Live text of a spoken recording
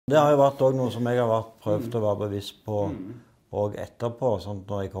Det har jo vært også noe som jeg har prøvd å være bevisst på, og etterpå, sånn,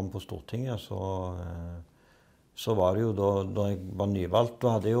 når jeg kom på Stortinget, så var det jo da jeg var nyvalgt, da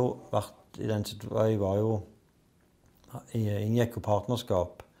hadde jeg jo vært i den situasjonen, jeg inngikk jo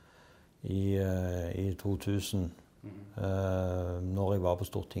partnerskap i 2000, når jeg var på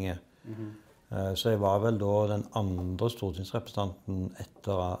Stortinget. Så jeg var vel da den andre stortingsrepresentanten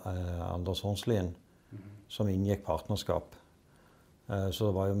etter Anders Hornslien, som inngikk partnerskap. Så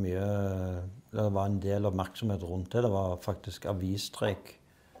det var jo det var en del oppmerksomhet rundt det. Det var faktisk avisstreik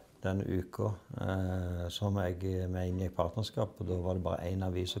den uka som jeg inngikk partnerskap, og da var det bare en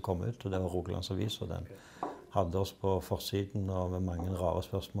avis som kom ut, og det var Rogalands Høyre, og den hadde oss på forsiden og med mange rare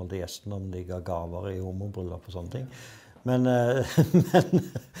spørsmål til gjestene om de ga gaver i homobryllup og sånne ting. Men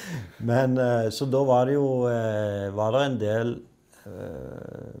så da var det jo var det en del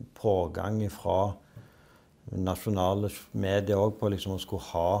pågang fra nasjonale medier også på liksom å skulle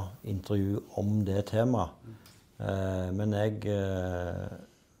ha intervju om det temaet. Men jeg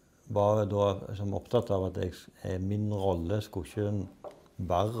var da liksom opptatt av at min rolle skulle ikke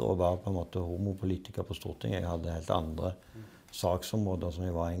være å være på en måte homo-politiker på Stortinget. Jeg hadde helt andre saksområder som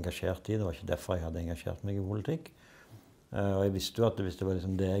jeg var engasjert i. Det var ikke derfor jeg hadde engasjert meg i politikk. Og jeg visste jo at hvis det var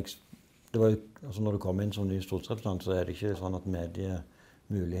liksom altså når du kommer inn som ny stortingsrepresentant, så det ikke sånn at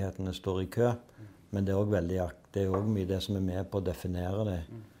mediemulighetene står i kø. Men det er også mye det som med på å definere det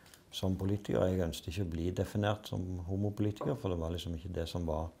som politiker. Jeg ønsket ikke å bli definert som homopolitiker, for det var liksom ikke det som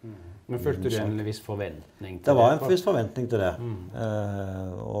var. Men følte du en viss forventning til det? Det var en viss forventning til det.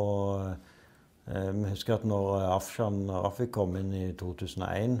 Jeg husker at når Rafi kom inn i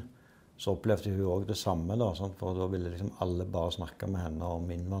 2001, så opplevde hun også det samme, da, for da ville liksom alle bare snakke med henne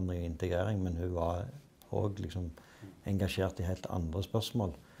om innvandring og integrering, men hun var også liksom engasjert i helt andre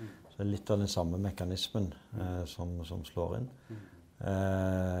spørsmål. Så det er litt av den samme mekanismen som slår inn.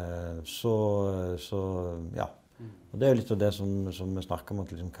 Ja. Og det er jo litt av det som vi snakker om,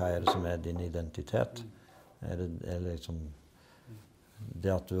 at liksom, hva er det som er din identitet? Er det liksom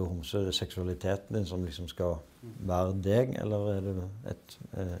det at du er homse, det er seksualiteten din som liksom skal være deg, eller er det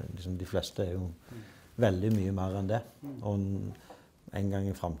liksom de fleste er jo veldig mye mer enn det. Og en gang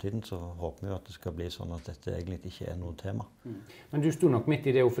i fremtiden så håper vi jo at det skal bli sånn at dette egentlig ikke er noe tema. Men du stod nok midt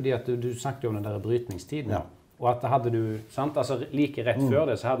i det jo fordi at du snakket jo om den der brytningstiden. Ja. Og at hadde du, sant, altså like rett før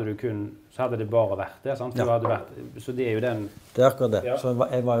det, så hadde det bare vært det, sant? Ja. Så det er jo den... Det er akkurat det. Ja. Så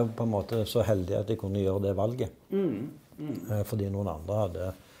jeg var jo på en måte så heldig at jeg kunne gjøre det valget. Fordi noen andre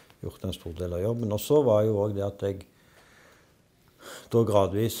hadde gjort en stor del av jobben. Og så var jo også det at jeg da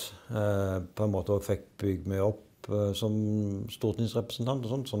gradvis på en måte også fikk bygd meg opp som stortingsrepresentant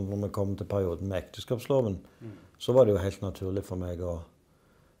og sånn når vi kom til perioden med ekteskapsloven, så var det jo helt naturlig for meg å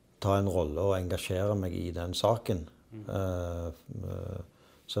ta en rolle og engasjere meg i den saken,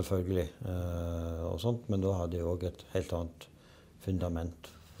 selvfølgelig, og sånt. Men da hadde jeg også et helt annet fundament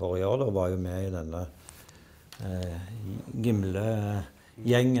for å gjøre det, og var jo med i denne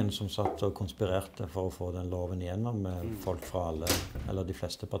gimle-gjengen som satt og konspirerte for å få den loven igjennom med folk fra alle, eller de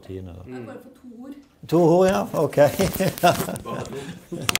fleste partiene. Da. Jeg bare for 2 ord. 2 ord, ja. Ok.